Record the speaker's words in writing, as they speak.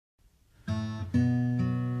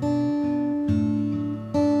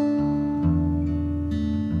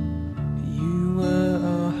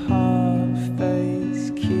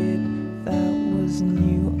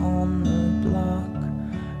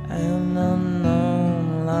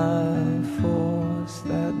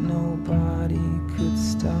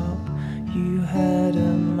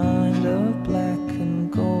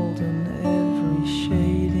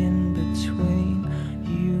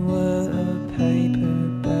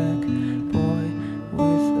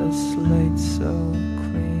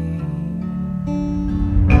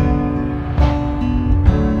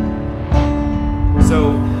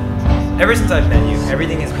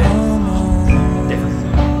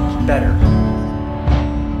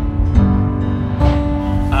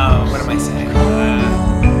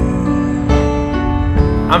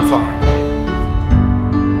I'm fine.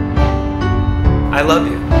 I love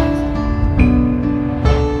you.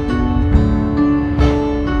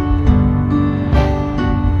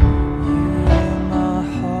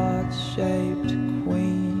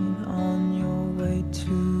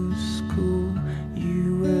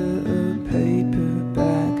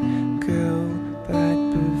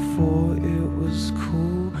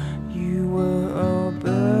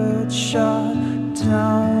 Shot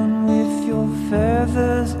down with your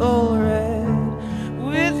feathers all red,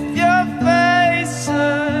 with your face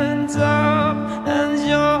turned up and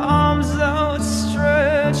your arms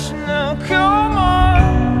outstretched. Now come on,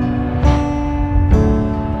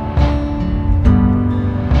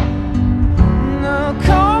 now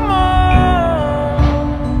come on.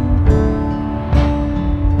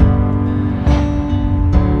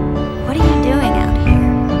 What are you doing out here?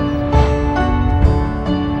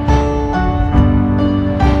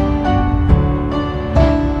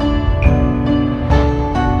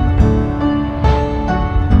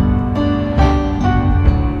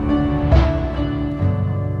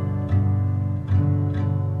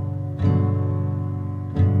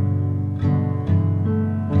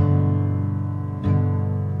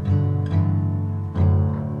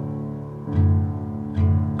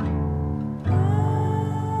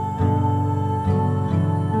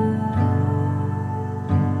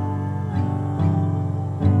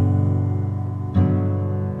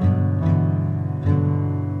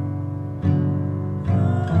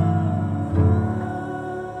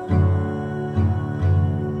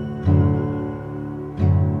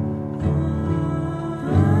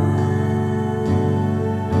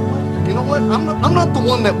 I'm not the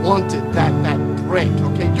one that wanted that break,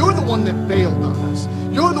 okay? You're the one that bailed on us.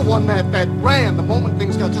 You're the one that ran the moment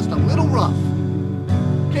things got just a little rough.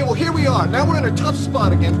 Okay, well, here we are. Now we're in a tough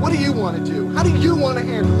spot again. What do you want to do? How do you want to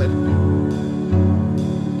handle it?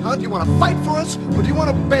 Huh? Do you want to fight for us, or do you want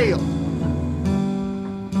to bail?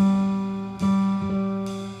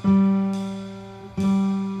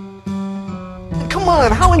 Come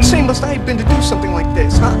on, how insane must I have been to do something like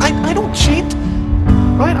this? Huh? I don't cheat.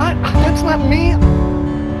 Right? That's not me.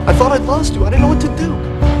 I thought I'd lost you. I didn't know what to do.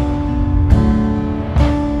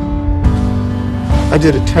 I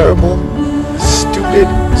did a terrible, stupid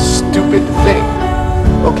thing.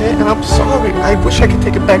 Okay? And I'm sorry. I wish I could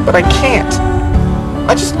take it back, but I can't.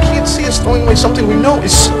 I just can't see us throwing away something we know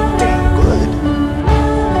is so damn good.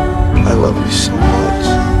 I love you so much.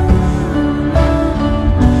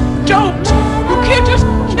 Don't! You can't just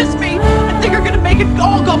kiss me and think you're gonna make it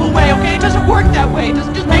all go away, okay? It doesn't work that way. It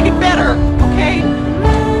doesn't just make it better, okay?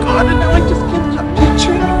 God, and now I just can't stop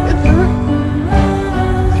picturing you with her.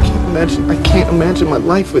 I can't imagine my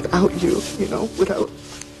life without you, you know, without